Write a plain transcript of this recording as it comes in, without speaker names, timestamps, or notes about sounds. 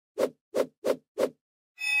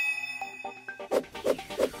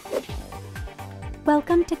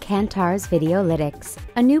Welcome to Kantar's Videolytics,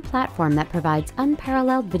 a new platform that provides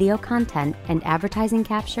unparalleled video content and advertising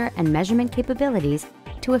capture and measurement capabilities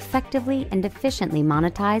to effectively and efficiently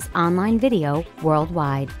monetize online video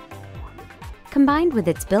worldwide. Combined with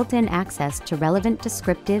its built-in access to relevant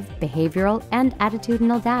descriptive, behavioral, and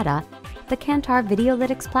attitudinal data, the Kantar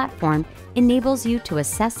Videolytics platform enables you to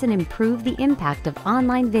assess and improve the impact of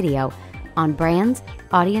online video on brands,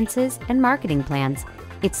 audiences, and marketing plans.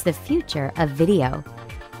 It's the future of video.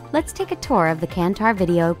 Let's take a tour of the Kantar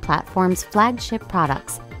Video platform's flagship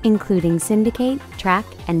products, including Syndicate, Track,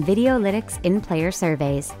 and Videolytics in-player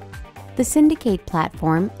surveys. The Syndicate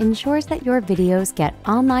platform ensures that your videos get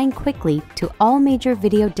online quickly to all major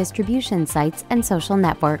video distribution sites and social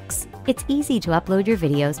networks. It's easy to upload your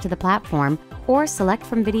videos to the platform or select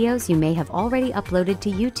from videos you may have already uploaded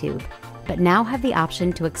to YouTube, but now have the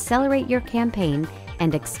option to accelerate your campaign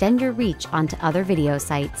and extend your reach onto other video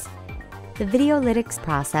sites. The Videolytics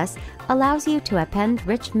process allows you to append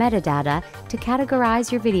rich metadata to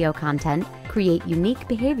categorize your video content, create unique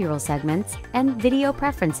behavioral segments, and video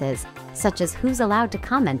preferences, such as who's allowed to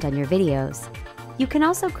comment on your videos. You can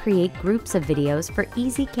also create groups of videos for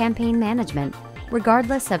easy campaign management,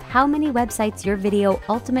 regardless of how many websites your video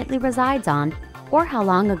ultimately resides on or how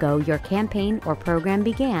long ago your campaign or program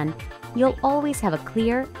began. You'll always have a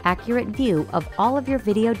clear, accurate view of all of your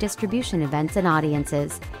video distribution events and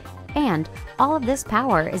audiences. And all of this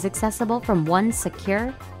power is accessible from one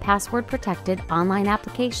secure, password-protected online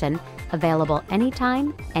application available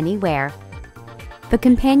anytime, anywhere. The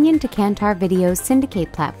companion to Kantar Video's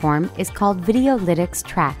Syndicate platform is called Videolytics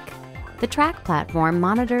Track. The Track platform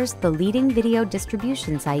monitors the leading video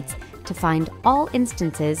distribution sites to find all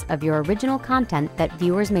instances of your original content that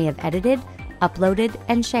viewers may have edited, uploaded,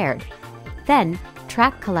 and shared. Then,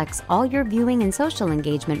 Track collects all your viewing and social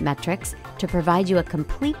engagement metrics to provide you a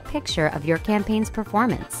complete picture of your campaign's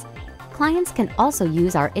performance. Clients can also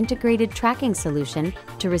use our integrated tracking solution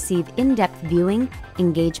to receive in-depth viewing,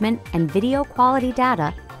 engagement, and video quality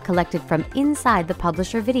data collected from inside the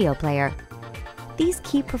publisher video player. These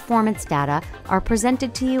key performance data are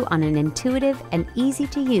presented to you on an intuitive and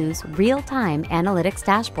easy-to-use real-time analytics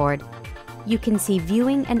dashboard. You can see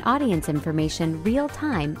viewing and audience information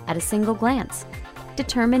real-time at a single glance.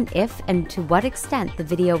 Determine if and to what extent the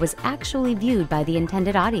video was actually viewed by the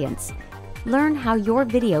intended audience. Learn how your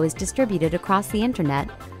video is distributed across the internet,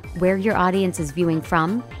 where your audience is viewing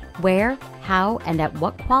from, where, how, and at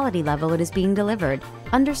what quality level it is being delivered.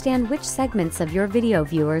 Understand which segments of your video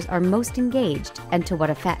viewers are most engaged and to what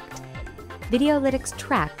effect. Videolytics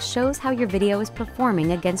Track shows how your video is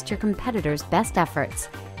performing against your competitors' best efforts.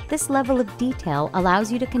 This level of detail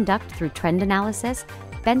allows you to conduct through trend analysis,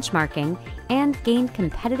 benchmarking, and gain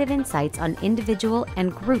competitive insights on individual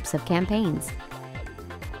and groups of campaigns.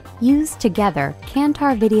 Used together,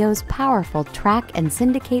 Kantar Video's powerful Track and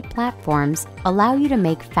Syndicate platforms allow you to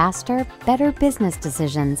make faster, better business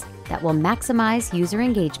decisions that will maximize user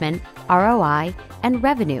engagement, ROI, and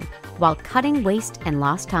revenue while cutting waste and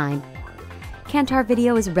lost time. Kantar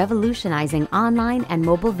Video is revolutionizing online and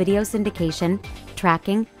mobile video syndication,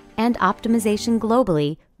 tracking, and optimization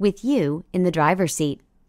globally with you in the driver's seat.